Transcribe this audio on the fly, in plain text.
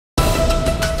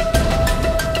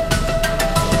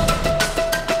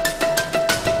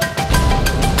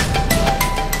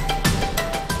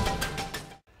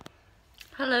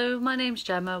my name's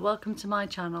Gemma, welcome to my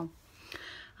channel.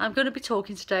 I'm going to be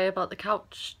talking today about the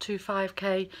Couch to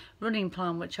 5k running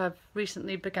plan which I've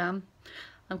recently began.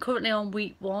 I'm currently on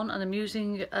week 1 and I'm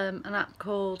using an app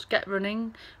called Get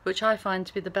Running, which I find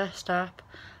to be the best app.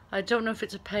 I don't know if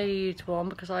it's a paid one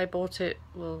because I bought it,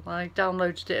 well, I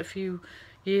downloaded it a few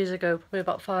years ago, probably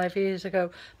about 5 years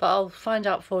ago, but I'll find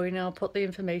out for you now. I'll put the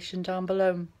information down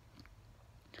below.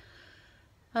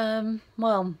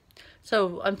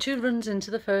 So I'm 2 runs into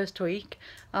the first week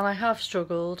and I have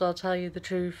struggled, I'll tell you the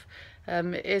truth.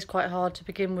 It is quite hard to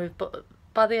begin with, but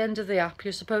by the end of the app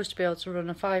you're supposed to be able to run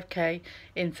a 5k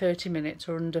in 30 minutes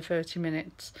or under 30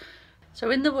 minutes. So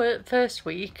in the first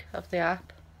week of the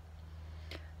app,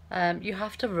 you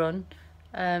have to run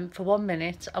for 1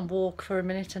 minute and walk for 1.5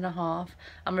 minutes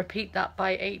and repeat that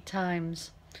by 8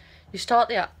 times. You start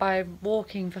the app by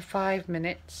walking for 5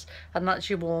 minutes and that's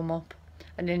your warm up.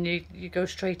 And then you go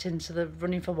straight into the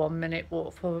running for 1 minute,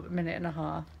 walk for 1.5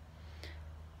 minutes.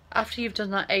 After you've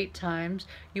done that 8 times,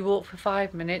 you walk for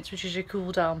 5 minutes, which is your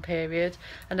cool down period,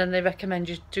 and then they recommend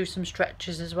you do some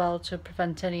stretches as well to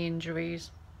prevent any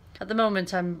injuries. At the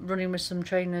moment I'm running with some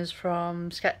trainers from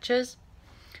Skechers,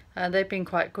 and they've been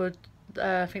quite good.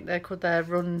 I think they're called their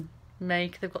Run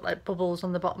Make. They've got like bubbles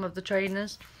on the bottom of the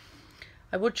trainers.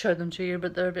 I would show them to you,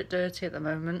 but they're a bit dirty at the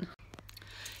moment.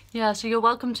 Yeah, so you're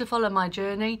welcome to follow my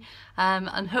journey,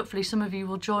 and hopefully some of you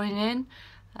will join in,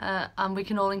 and we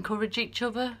can all encourage each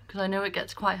other, because I know it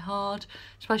gets quite hard,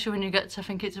 especially when you get to, I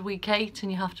think it's week 8 and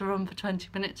you have to run for 20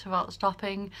 minutes without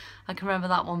stopping. I can remember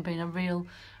that one being a real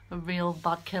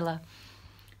bad killer.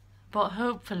 But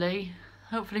hopefully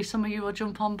some of you will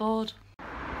jump on board.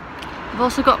 I've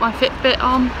also got my Fitbit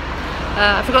on.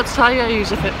 I forgot to tell you I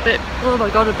use a Fitbit. Oh my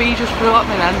god, a bee just flew at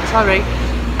me then, sorry.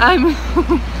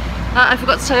 I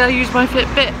forgot to say I use my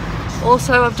Fitbit.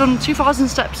 Also, I've done 2,000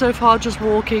 steps so far just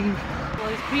walking.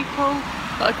 Those people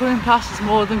that are coming past is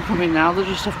more than coming now, they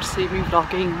just have to see me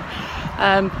vlogging.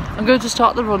 I'm going to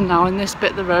start the run now in this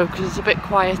bit of the road because it's a bit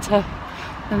quieter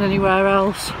than anywhere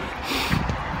else.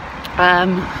 All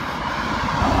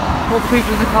the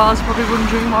people in the cars are probably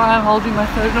wondering why I'm holding my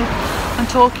phone up and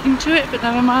talking to it, but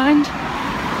never mind.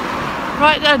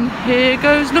 Right then, here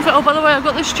goes nothing. Oh, by the way, I've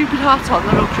got this stupid hat on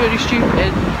that looks really stupid,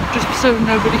 just so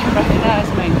nobody can recognise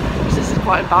me, because this is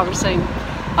quite embarrassing.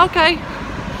 Okay,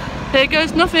 here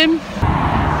goes nothing.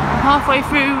 I'm halfway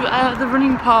through the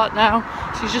running part now.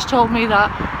 She's just told me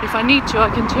that if I need to, I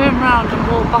can turn around and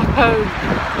walk back home.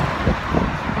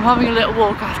 I'm having a little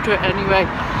walk after it anyway.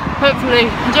 Hopefully,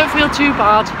 I don't feel too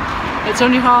bad. It's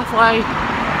only halfway.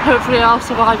 Hopefully I'll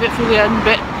survive it for the end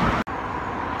bit.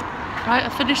 Right,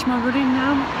 I've finished my running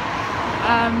now.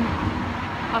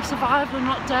 I've survived, I'm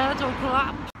not dead or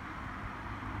collapsed.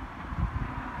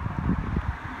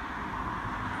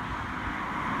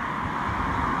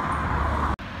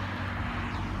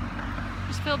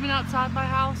 Just filming outside my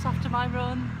house after my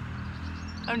run.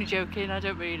 Only joking, I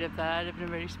don't really live there, I live in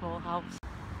a really small house.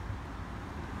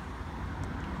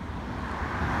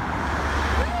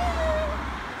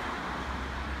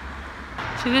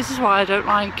 See, this is why I don't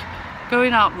like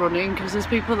going out running, because there's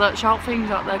people that shout things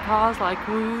at their cars like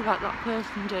woo, like that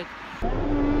person did.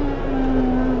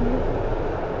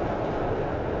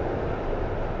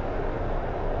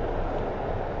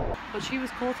 But she was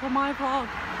caught on my vlog.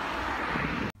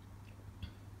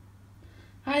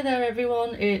 Hi there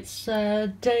everyone, it's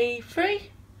day 3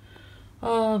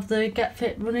 of the Get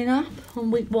Fit running app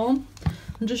on week 1.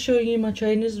 I'm just showing you my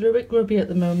trainers. They're a bit grubby at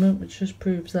the moment, which just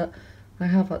proves that I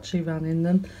have actually ran in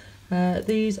them.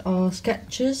 These are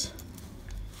Skechers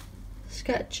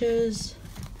Skechers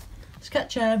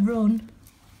Run.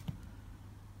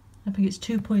 I think it's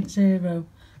 2.0.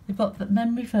 They've got the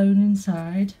memory foam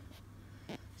inside,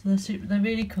 so they're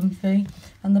really comfy,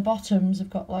 and the bottoms have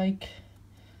got like,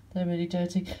 they're really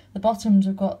dirty. The bottoms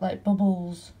have got like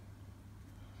bubbles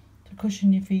to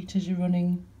cushion your feet as you're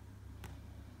running.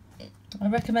 I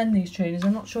recommend these trainers.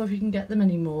 I'm not sure if you can get them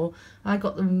anymore. I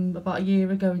got them about a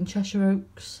year ago in Cheshire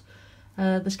Oaks,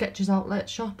 the Skechers outlet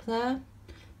shop there,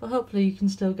 but hopefully you can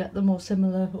still get them, or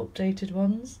similar updated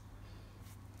ones.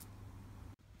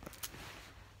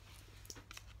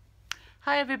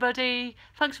 Hi everybody,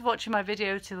 thanks for watching my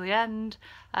video till the end.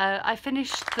 I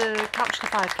finished the Couch to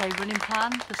 5k running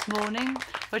plan this morning,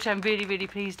 which I'm really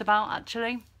pleased about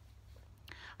actually.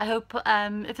 I hope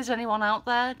if there's anyone out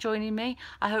there joining me,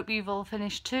 I hope you've all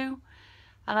finished too,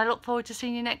 and I look forward to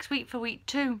seeing you next week for week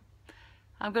 2.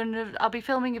 I'll be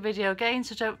filming a video again,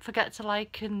 so don't forget to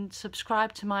like and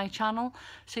subscribe to my channel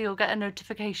so you'll get a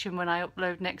notification when I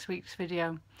upload next week's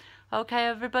video. Okay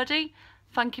everybody,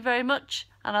 thank you very much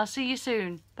and I'll see you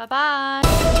soon. Bye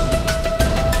bye.